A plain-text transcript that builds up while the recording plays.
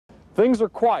Things are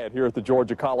quiet here at the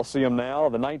Georgia Coliseum now.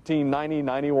 The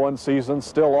 1990-91 season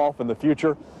still off in the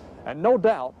future. And no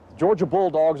doubt, Georgia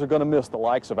Bulldogs are going to miss the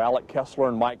likes of Alec Kessler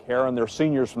and Mike Herron, their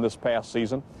seniors from this past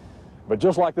season. But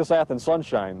just like this Athens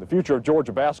Sunshine, the future of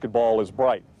Georgia basketball is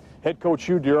bright. Head coach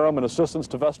Hugh Durham and assistants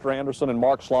Tavester Anderson and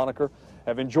Mark Sloniker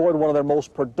have enjoyed one of their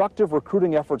most productive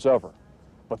recruiting efforts ever.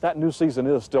 But that new season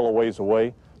is still a ways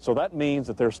away, so that means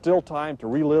that there's still time to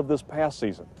relive this past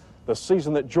season, the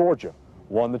season that Georgia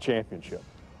won the championship.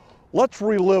 Let's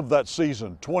relive that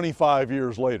season 25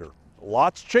 years later.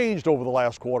 Lots changed over the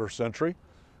last quarter century.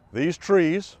 These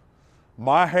trees,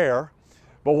 my hair,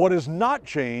 but what has not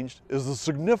changed is the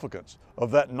significance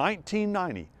of that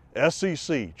 1990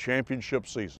 SEC championship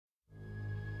season.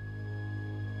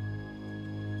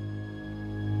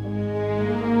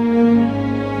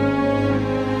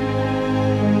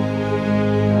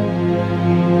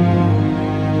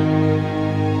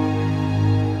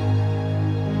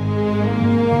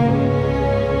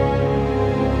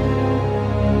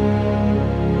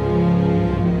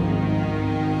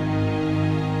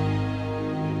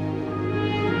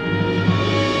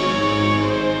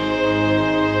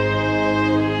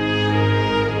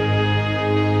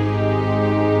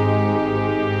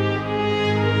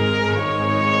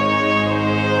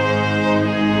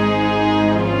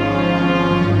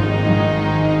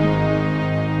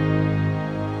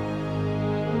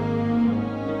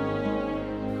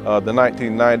 The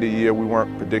 1990 year, we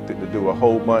weren't predicted to do a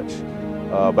whole bunch,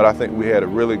 but I think we had a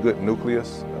really good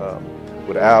nucleus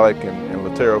with Alec and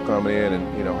Latero coming in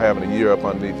and having a year up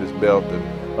underneath his belt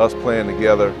and us playing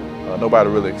together. Nobody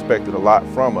really expected a lot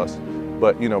from us,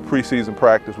 but preseason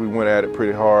practice we went at it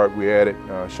pretty hard. We added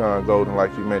Sean Golden,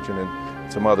 like you mentioned,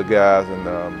 and some other guys,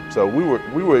 and so we were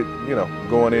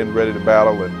going in ready to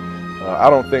battle. And I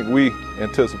don't think we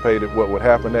anticipated what would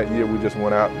happen that year. We just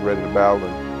went out ready to battle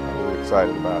and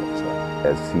excited about it. So.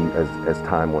 As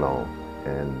time went on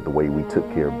and the way we took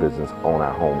care of business on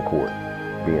our home court,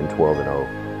 being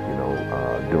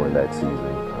 12-0, during that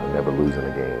season, never losing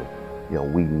a game,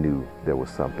 we knew there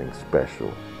was something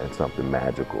special and something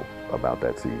magical about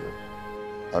that season.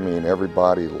 I mean,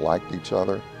 everybody liked each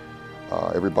other.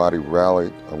 Everybody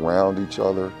rallied around each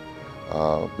other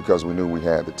because we knew we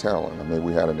had the talent. I mean,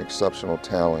 we had an exceptional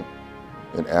talent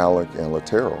in Alec and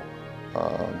Latero.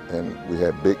 And we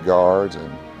had big guards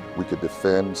and we could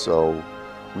defend, so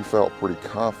we felt pretty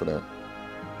confident,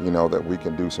 that we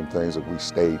can do some things if we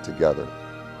stayed together.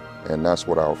 And that's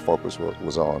what our focus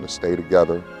was on, to stay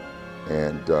together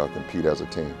and compete as a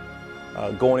team.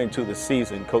 Going into the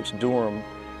season, Coach Durham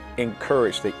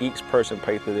encouraged that each person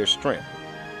play to their strength.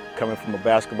 Coming from a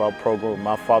basketball program,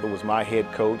 my father was my head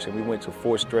coach, and we went to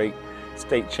 4 straight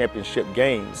state championship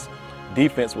games.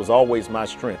 Defense was always my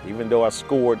strength. Even though I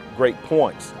scored great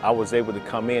points, I was able to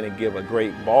come in and give a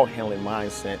great ball handling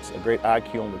mindset, a great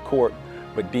IQ on the court,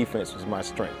 but defense was my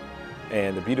strength.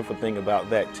 And the beautiful thing about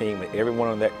that team, that everyone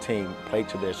on that team played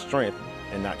to their strength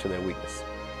and not to their weakness.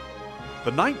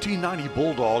 The 1990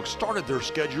 Bulldogs started their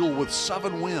schedule with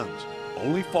 7 wins,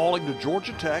 only falling to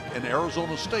Georgia Tech and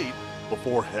Arizona State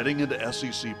before heading into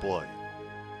SEC play.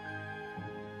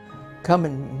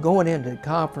 Going into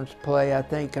conference play, I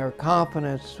think our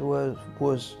confidence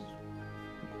was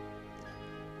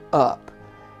up.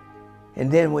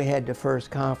 And then we had the first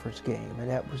conference game, and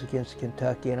that was against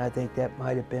Kentucky, and I think that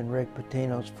might have been Rick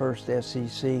Pitino's first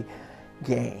SEC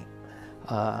game.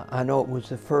 I know it was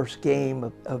the first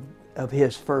game of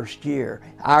his first year,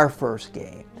 our first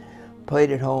game.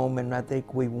 Played at home, and I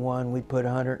think we won. We put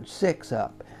 106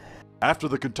 up. After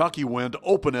the Kentucky win to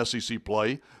open SEC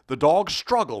play, the Dogs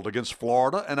struggled against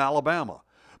Florida and Alabama,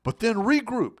 but then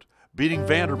regrouped, beating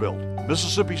Vanderbilt,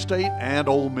 Mississippi State, and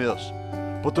Ole Miss.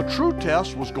 But the true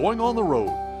test was going on the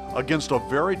road against a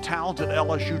very talented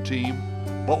LSU team,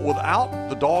 but without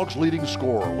the Dogs' leading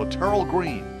scorer, Latero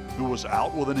Green, who was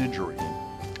out with an injury.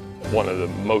 One of the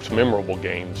most memorable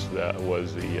games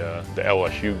was the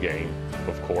LSU game,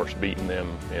 of course, beating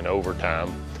them in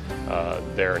overtime.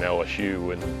 There in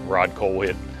LSU, and Rod Cole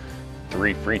hit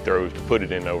 3 free throws to put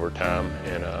it in overtime,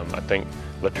 and I think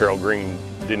Latero Green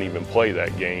didn't even play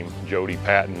that game. Jody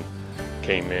Patton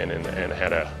came in and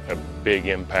had a big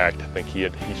impact. I think he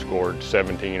scored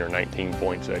 17 or 19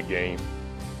 points that game.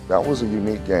 That was a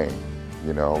unique game,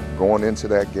 going into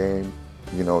that game,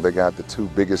 they got the 2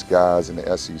 biggest guys in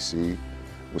the SEC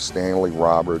with Stanley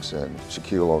Roberts and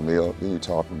Shaquille O'Neal. Then you're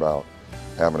talking about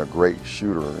having a great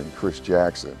shooter in Chris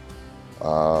Jackson.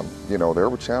 There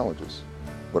were challenges,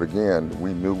 but again,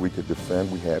 we knew we could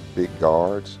defend. We had big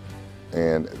guards,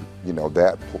 and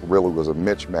that really was a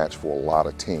mismatch for a lot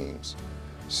of teams.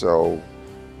 So,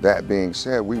 that being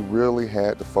said, we really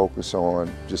had to focus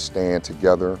on just staying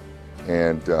together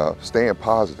and staying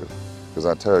positive. Because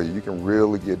I tell you, you can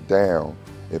really get down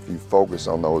if you focus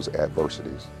on those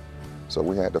adversities. So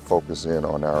we had to focus in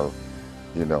on our,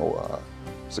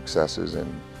 successes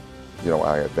and,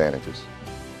 our advantages.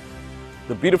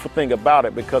 The beautiful thing about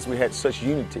it, because we had such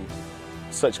unity,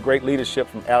 such great leadership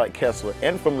from Alec Kessler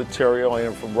and from Laterio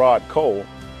and from Rod Cole,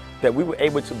 that we were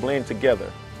able to blend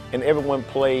together and everyone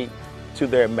played to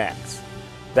their max.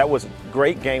 That was a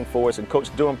great game for us, and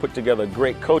Coach Durham put together a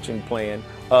great coaching plan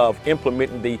of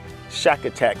implementing the Shaq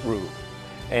attack rule.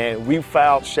 And we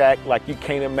fouled Shaq like you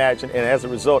can't imagine, and as a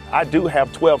result, I do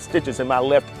have 12 stitches in my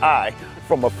left eye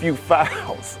from a few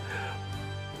fouls.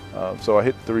 So I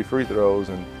hit 3 free throws,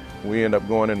 and we ended up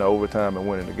going into overtime and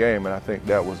winning the game, and I think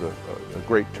that was a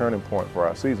great turning point for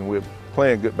our season. We were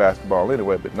playing good basketball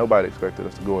anyway, but nobody expected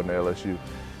us to go into LSU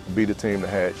and beat a team that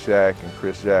had Shaq and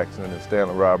Chris Jackson and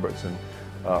Stanley Roberts and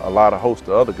a lot of host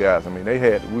of other guys. I mean,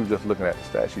 we were just looking at the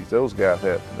stat sheets. Those guys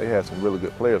had some really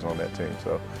good players on that team.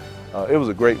 So it was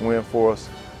a great win for us.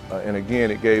 And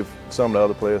again, it gave some of the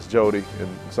other players, Jody and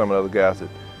some of the other guys that,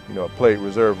 played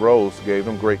reserve roles, gave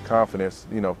them great confidence,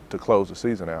 to close the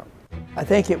season out. I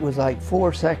think it was like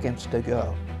 4 seconds to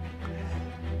go.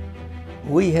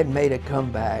 We had made a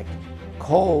comeback.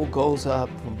 Cole goes up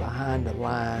from behind the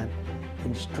line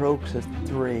and strokes a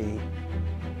 3.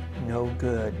 No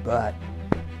good, but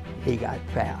he got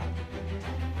fouled.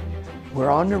 We're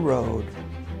on the road.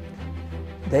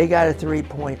 They got a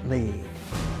 3-point lead.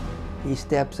 He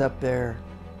steps up there,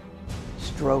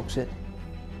 strokes it.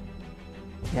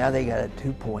 Now they got a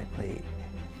 2-point lead.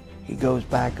 He goes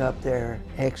back up there,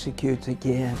 executes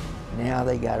again. Now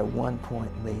they got a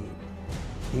 1-point lead.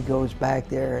 He goes back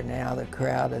there, and now the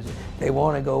crowd they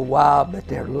want to go wild, but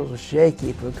they're a little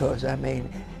shaky because,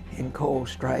 and Cole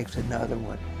strikes another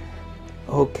one.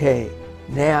 Okay,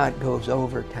 now it goes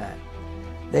overtime.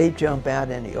 They jump out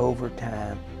in the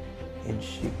overtime, and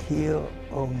Shaquille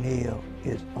O'Neal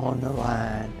is on the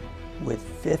line with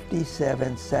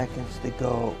 57 seconds to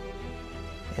go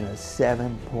in a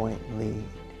 7-point lead.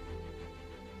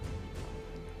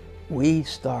 We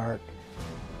start,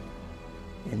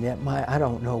 and I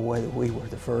don't know whether we were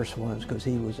the first ones because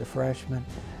he was a freshman,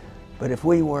 but if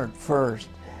we weren't first,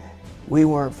 we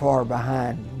weren't far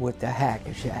behind with the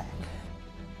hack-a-shack.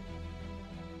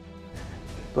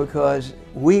 Because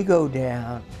we go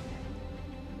down,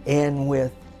 and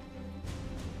with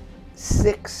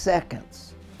 6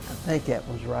 seconds, I think that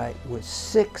was right, with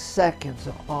 6 seconds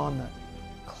on the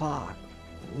clock,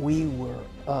 we were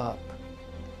up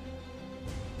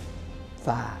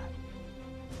 5.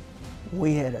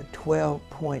 We had a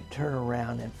 12-point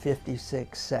turnaround in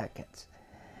 56 seconds.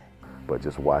 But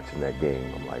just watching that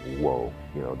game, I'm like, whoa,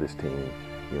 this team,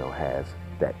 has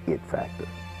that it factor.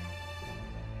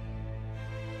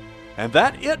 And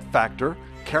that it factor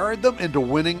carried them into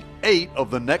winning 8 of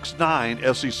the next 9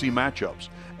 SEC matchups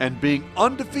and being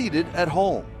undefeated at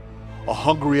home. A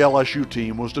hungry LSU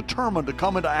team was determined to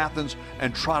come into Athens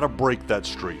and try to break that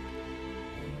streak.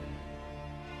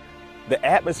 The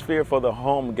atmosphere for the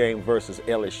home game versus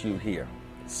LSU here,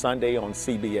 Sunday on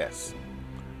CBS,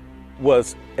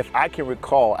 was, if I can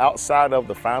recall, outside of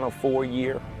the Final Four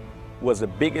year, was the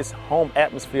biggest home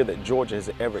atmosphere that Georgia has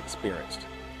ever experienced.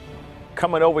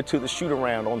 Coming over to the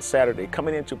shoot-around on Saturday,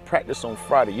 coming into practice on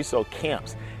Friday, you saw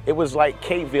camps. It was like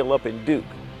K-ville up in Duke.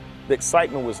 The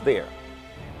excitement was there.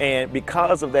 And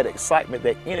because of that excitement,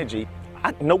 that energy,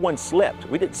 no one slept.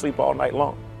 We didn't sleep all night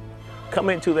long.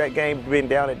 Coming into that game, being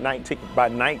down at 19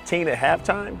 at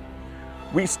halftime,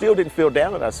 we still didn't feel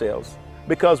down on ourselves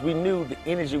because we knew the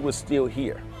energy was still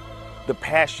here. The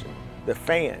passion, the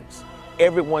fans,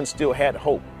 everyone still had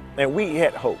hope, and we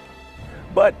had hope.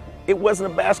 But it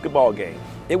wasn't a basketball game.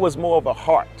 It was more of a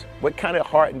heart, what kind of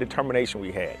heart and determination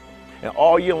we had. And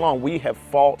all year long, we have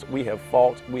fought, we have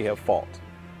fought, we have fought.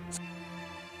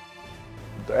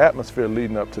 The atmosphere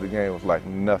leading up to the game was like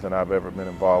nothing I've ever been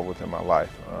involved with in my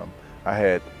life. I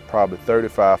had probably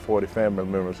 35, 40 family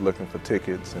members looking for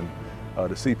tickets, and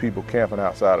to see people camping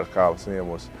outside of the Coliseum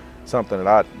was something that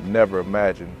I'd never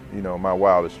imagined, in my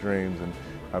wildest dreams. And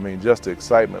I mean, just the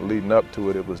excitement leading up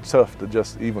to it, it was tough to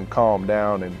just even calm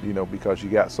down, and because you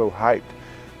got so hyped,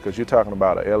 because you're talking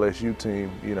about an LSU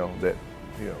team, that,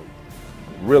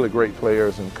 really great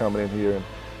players and coming in here,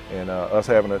 and us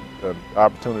having an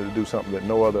opportunity to do something that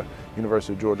no other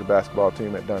University of Georgia basketball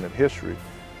team had done in history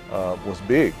was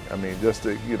big. I mean, just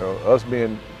to, us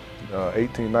being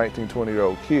 18, 19,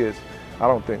 20-year-old kids, I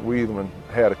don't think we even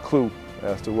had a clue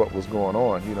as to what was going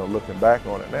on, looking back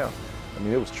on it now. I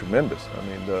mean, it was tremendous. I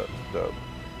mean, the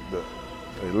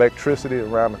electricity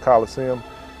around the Coliseum,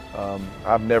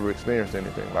 I've never experienced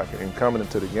anything like it. And coming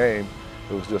into the game,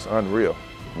 it was just unreal.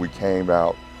 We came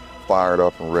out fired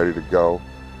up and ready to go.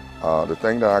 The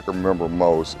thing that I can remember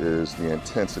most is the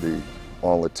intensity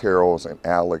on Latero's and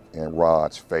Alec and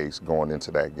Rod's face going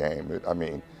into that game. I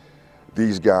mean,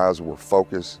 these guys were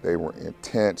focused, they were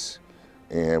intense,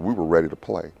 and we were ready to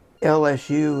play.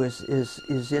 LSU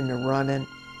is in the running.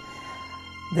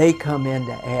 They come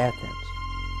into Athens,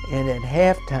 and at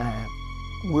halftime,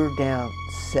 we're down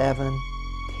 17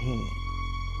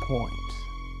 points.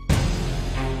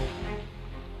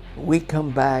 We come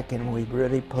back and we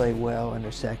really play well in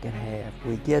the second half.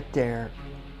 We get there,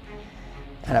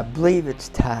 and I believe it's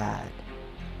tied.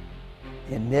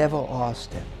 And Neville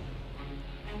Austin.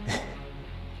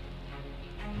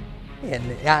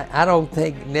 And I don't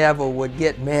think Neville would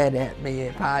get mad at me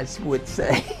if I would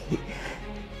say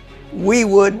we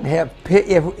wouldn't have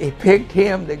picked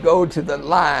him to go to the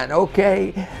line,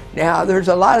 okay? Now, there's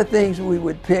a lot of things we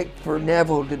would pick for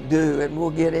Neville to do, and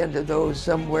we'll get into those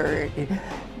somewhere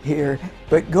here.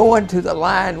 But going to the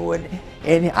line would,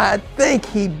 and I think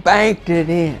he banked it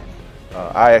in.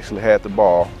 I actually had the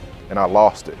ball, and I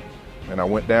lost it. And I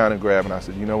went down and grabbed it, and I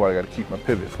said, you know what, I got to keep my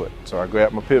pivot foot. So I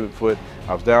grabbed my pivot foot,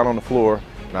 I was down on the floor,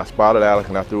 and I spotted Alec,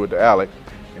 and I threw it to Alec,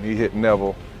 and he hit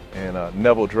Neville, and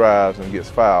Neville drives and gets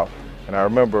fouled. And I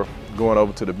remember going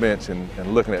over to the bench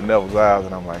and looking at Neville's eyes,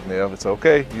 and I'm like, Nev, it's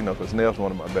okay, you know, because Nev's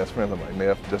one of my best friends. I'm like,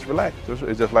 Nev, just relax.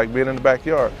 It's just like being in the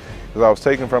backyard. Because I was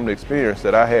taken from the experience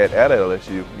that I had at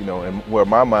LSU, you know, and where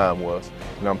my mind was.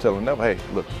 And I'm telling Neville, hey,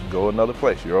 look, go another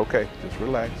place. You're okay. Just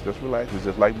relax, just relax. It's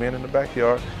just like being in the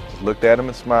backyard. Just looked at him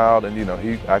and smiled, and, you know,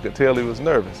 I could tell he was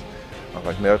nervous. I was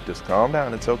like, Nev, just calm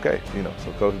down. It's okay. You know,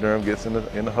 so Coach Durham gets in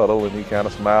the huddle, and he kind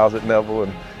of smiles at Neville,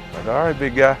 and like, all right,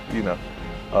 big guy, you know.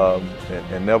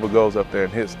 And Neville goes up there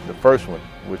and hits the first one,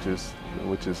 which is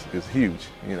huge,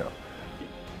 you know.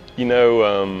 You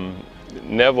know,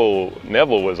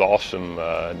 Neville was awesome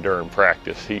during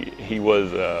practice. He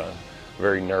was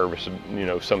very nervous, you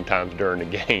know, sometimes during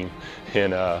the game,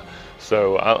 and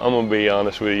so I'm gonna be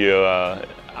honest with you.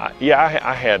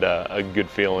 I had a good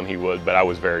feeling he would, but I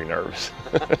was very nervous.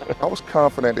 I was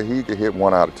confident that he could hit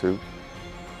 1 out of 2,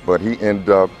 but he ended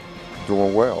up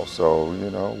doing well. So, you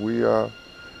know,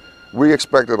 we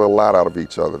expected a lot out of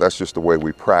each other. That's just the way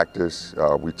we practice.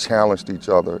 We challenged each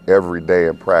other every day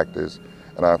in practice,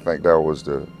 and I think that was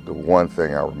the one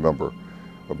thing I remember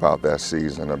about that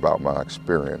season, about my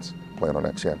experience playing on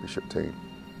that championship team.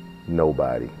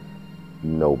 Nobody.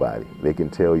 They can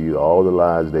tell you all the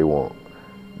lies they want.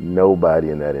 Nobody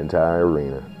in that entire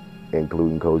arena,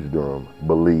 including Coach Durham,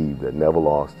 believed that Neville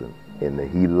Austin, in the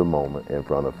heat of the moment, in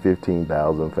front of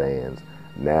 15,000 fans,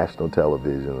 national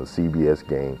television, a CBS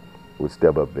game, would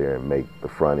step up there and make the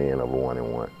front end of a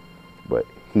 1-and-1. But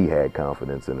he had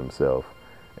confidence in himself,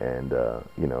 and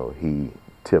you know, he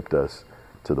tipped us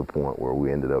to the point where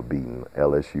we ended up beating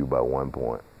LSU by 1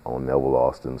 point on Neville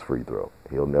Austin's free throw.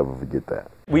 He'll never forget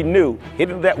that. We knew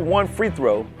hitting that one free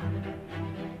throw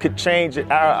could change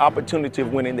our opportunity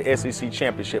of winning the SEC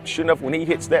championship. Sure enough, when he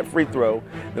hits that free throw,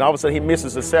 then all of a sudden he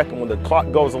misses a second when the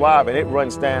clock goes live and it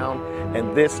runs down,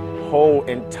 and this whole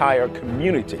entire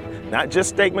community, not just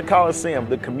Statement Coliseum,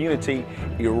 the community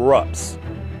erupts.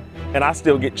 And I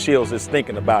still get chills just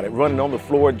thinking about it, running on the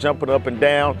floor, jumping up and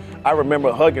down. I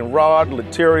remember hugging Rod,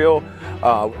 Laterio,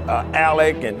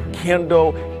 Alec, and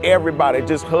Kendall. Everybody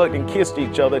just hugged and kissed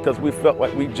each other because we felt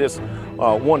like we just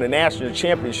won a national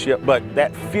championship. But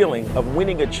that feeling of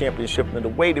winning a championship and the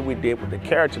way that we did with the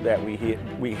character that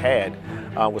we had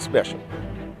was special.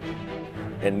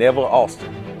 And Neville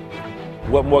Austin.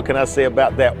 What more can I say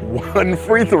about that one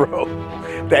free throw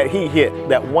that he hit,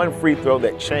 that one free throw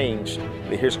that changed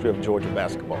the history of Georgia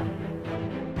basketball?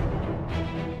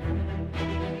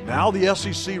 Now the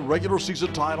SEC regular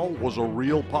season title was a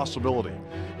real possibility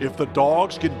if the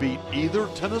Dogs could beat either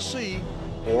Tennessee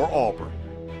or Auburn.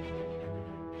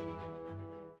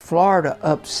 Florida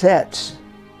upsets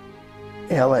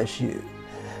LSU.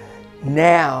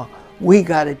 Now we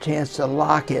got a chance to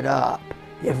lock it up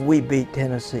if we beat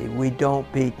Tennessee. We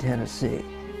don't beat Tennessee.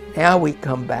 Now we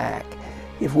come back.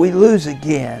 If we lose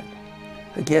again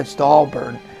against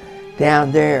Auburn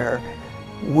down there,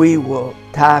 we will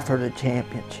tie for the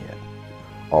championship.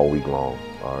 All week long,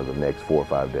 or the next 4 or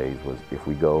 5 days, was if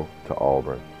we go to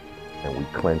Auburn and we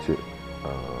clinch it,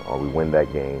 or we win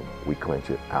that game, we clinch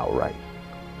it outright.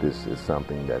 This is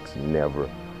something that's never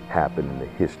happened in the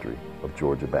history of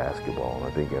Georgia basketball.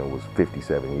 I think it was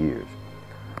 57 years.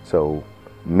 So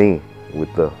me,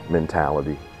 with the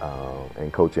mentality,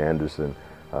 and Coach Anderson,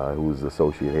 who was the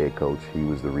associate head coach, he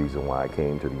was the reason why I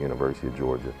came to the University of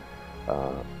Georgia.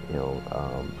 You know,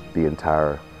 the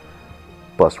entire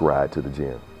bus ride to the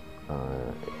gym.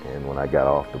 And when I got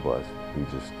off the bus, he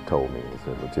just told me, he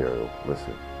said, "Laterio,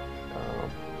 listen,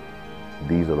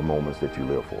 these are the moments that you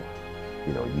live for.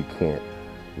 You know, you can't,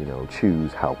 you know,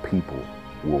 choose how people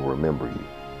will remember you.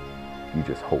 You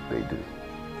just hope they do."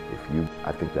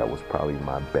 I think that was probably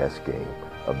my best game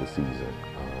of the season.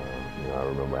 You know, I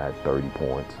remember I had 30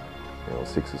 points, you know,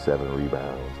 6 or 7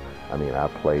 rebounds. I mean, I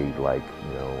played like,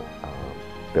 you know,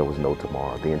 there was no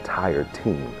tomorrow. The entire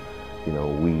team, you know,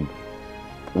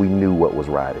 we knew what was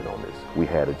riding on this. We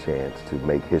had a chance to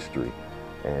make history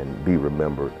and be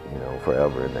remembered, you know,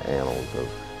 forever in the annals of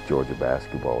Georgia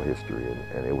basketball history.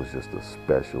 And it was just a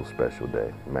special, special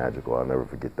day. Magical. I'll never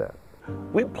forget that.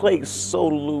 We played so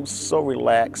loose, so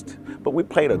relaxed, but we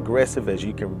played aggressive as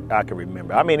I can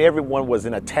remember. I mean, everyone was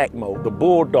in attack mode. The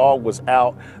bulldog was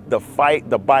out, the fight,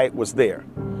 the bite was there.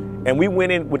 And we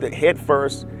went in with it head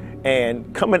first,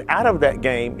 and coming out of that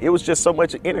game, it was just so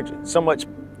much energy, so much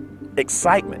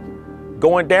excitement.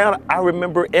 Going down, I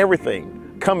remember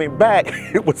everything. Coming back,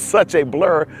 it was such a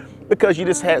blur because you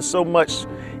just had so much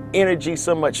energy,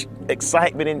 so much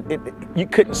excitement, and you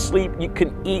couldn't sleep, you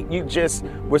couldn't eat, you just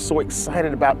were so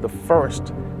excited about the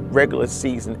first regular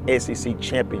season SEC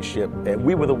championship, and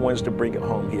we were the ones to bring it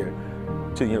home here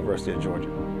to the University of Georgia.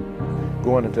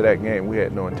 Going into that game, we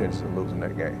had no intention of losing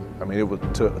that game. I mean, it was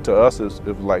to us, it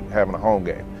was like having a home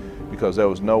game, because there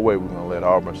was no way we were going to let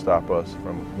Auburn stop us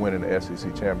from winning the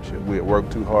SEC championship. We had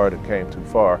worked too hard and came too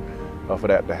far for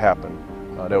that to happen.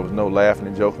 There was no laughing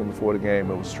and joking before the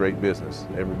game. It was straight business.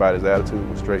 Everybody's attitude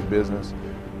was straight business.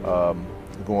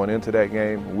 Going into that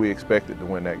game, we expected to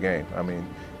win that game. I mean,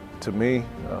 to me,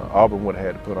 Auburn would have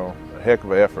had to put on a heck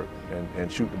of an effort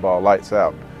and shoot the ball lights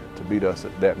out to beat us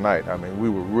that night. I mean, we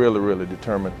were really, really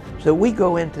determined. So we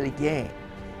go into the game,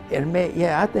 and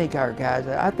yeah, I think our guys,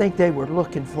 I think they were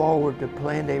looking forward to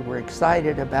playing. They were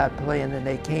excited about playing, and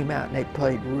they came out and they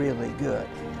played really good.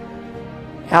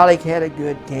 Alec had a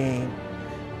good game.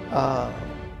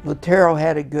 Laterio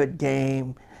had a good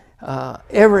game.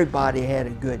 Everybody had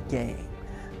a good game.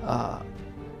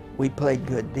 We played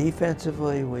good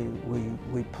defensively.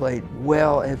 We played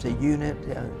well as a unit,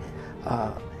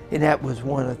 and that was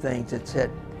one of the things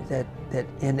that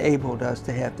enabled us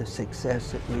to have the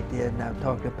success that we did. And I've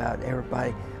talked about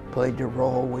everybody played their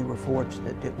role. We were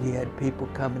fortunate that we had people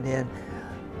coming in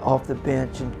off the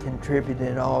bench and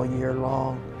contributing all year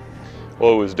long.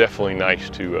 Well, it was definitely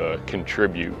nice to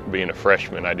contribute. Being a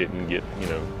freshman, I didn't get, you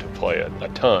know, to play a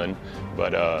ton,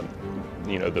 but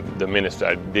you know, the minutes that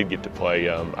I did get to play,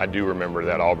 I do remember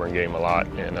that Auburn game a lot,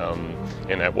 and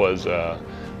that was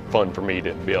fun for me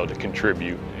to be able to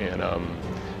contribute. And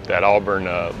that Auburn,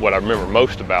 what I remember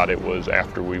most about it was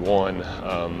after we won,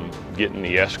 getting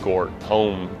the escort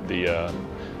home.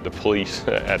 The police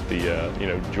at the you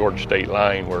know, Georgia State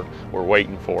line were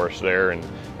waiting for us there, and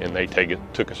they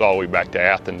took us all the way back to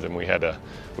Athens, and we had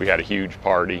a huge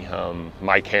party.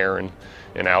 Mike Herron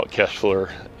and Alec Kessler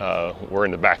were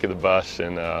in the back of the bus,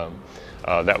 and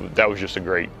that was just a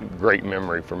great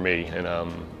memory for me. And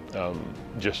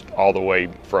just all the way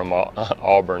from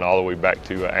Auburn all the way back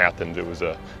to Athens, it was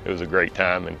a great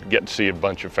time, and getting to see a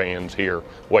bunch of fans here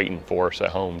waiting for us at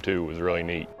home too was really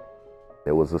neat.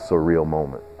 It was a surreal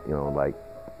moment, you know, like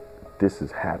this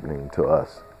is happening to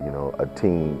us, you know, a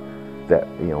team that,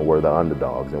 you know, were the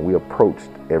underdogs, and we approached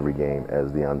every game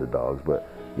as the underdogs, but,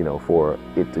 you know, for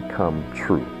it to come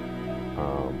true,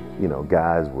 you know,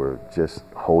 guys were just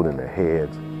holding their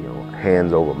heads, you know,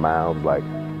 hands over mouths, like,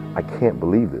 I can't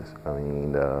believe this. I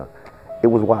mean, it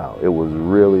was wild. It was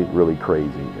really, really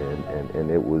crazy, and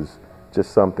it was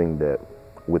just something that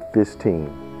with this team,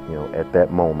 you know, at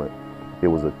that moment, it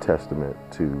was a testament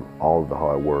to all of the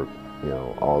hard work, you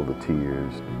know, all the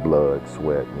tears, blood,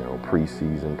 sweat, you know,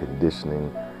 preseason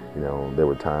conditioning. You know, there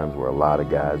were times where a lot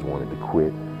of guys wanted to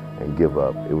quit and give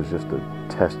up. It was just a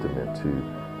testament to,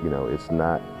 you know, it's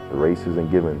not, the race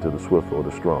isn't given to the swift or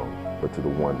the strong, but to the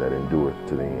one that endureth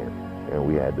to the end. And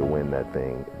we had to win that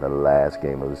thing, the last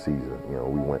game of the season. You know,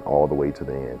 we went all the way to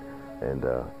the end and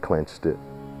clinched it.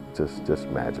 Just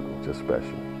magical, just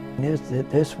special.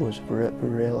 This was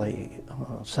really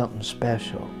something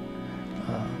special,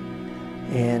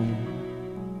 and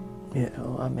you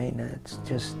know, I mean, it's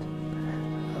just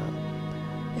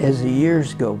as the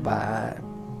years go by,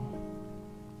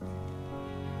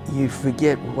 you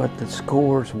forget what the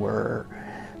scores were,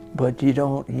 but you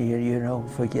don't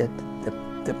forget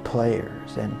the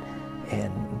players and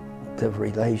the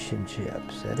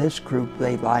relationships. This group,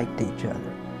 they liked each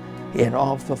other. And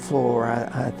off the floor,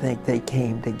 I think they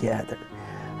came together.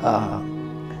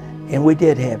 And we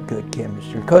did have good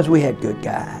chemistry because we had good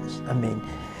guys. I mean,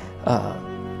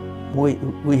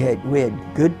 we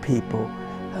had good people,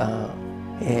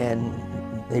 and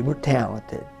they were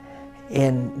talented,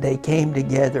 and they came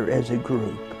together as a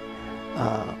group,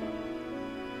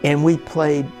 and we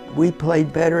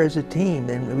played better as a team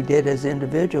than we did as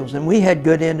individuals, and we had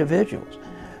good individuals,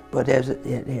 but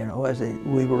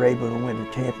we were able to win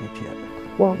a championship.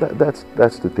 Well, that's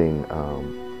the thing,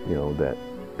 that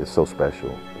is so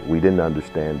special. We didn't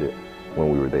understand it when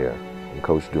we were there. And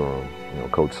Coach Durham,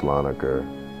 Coach Sloniker,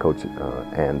 Coach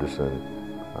Anderson,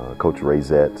 Coach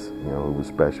Razetz, who was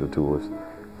special to us.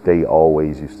 They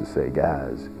always used to say,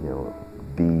 guys,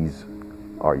 these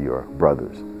are your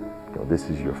brothers. This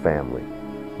is your family.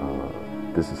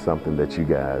 This is something that you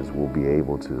guys will be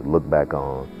able to look back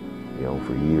on,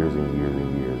 for years and years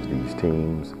and years. These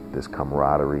teams, this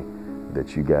camaraderie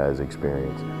that you guys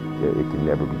experience, it can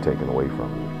never be taken away from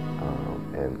you.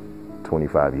 And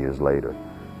 25 years later,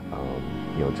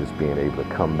 just being able to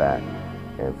come back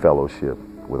and fellowship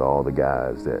with all the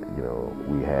guys that,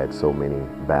 we had so many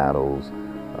battles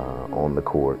on the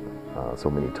court, so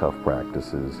many tough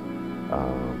practices.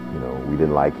 We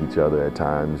didn't like each other at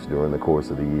times during the course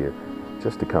of the year.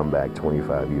 Just to come back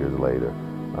 25 years later,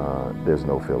 there's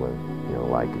no feeling,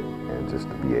 like it. And just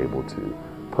to be able to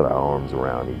put our arms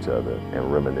around each other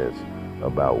and reminisce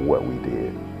about what we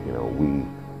did. We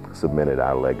cemented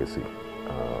our legacy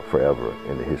forever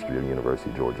in the history of University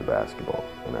of Georgia basketball,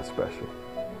 and that's special.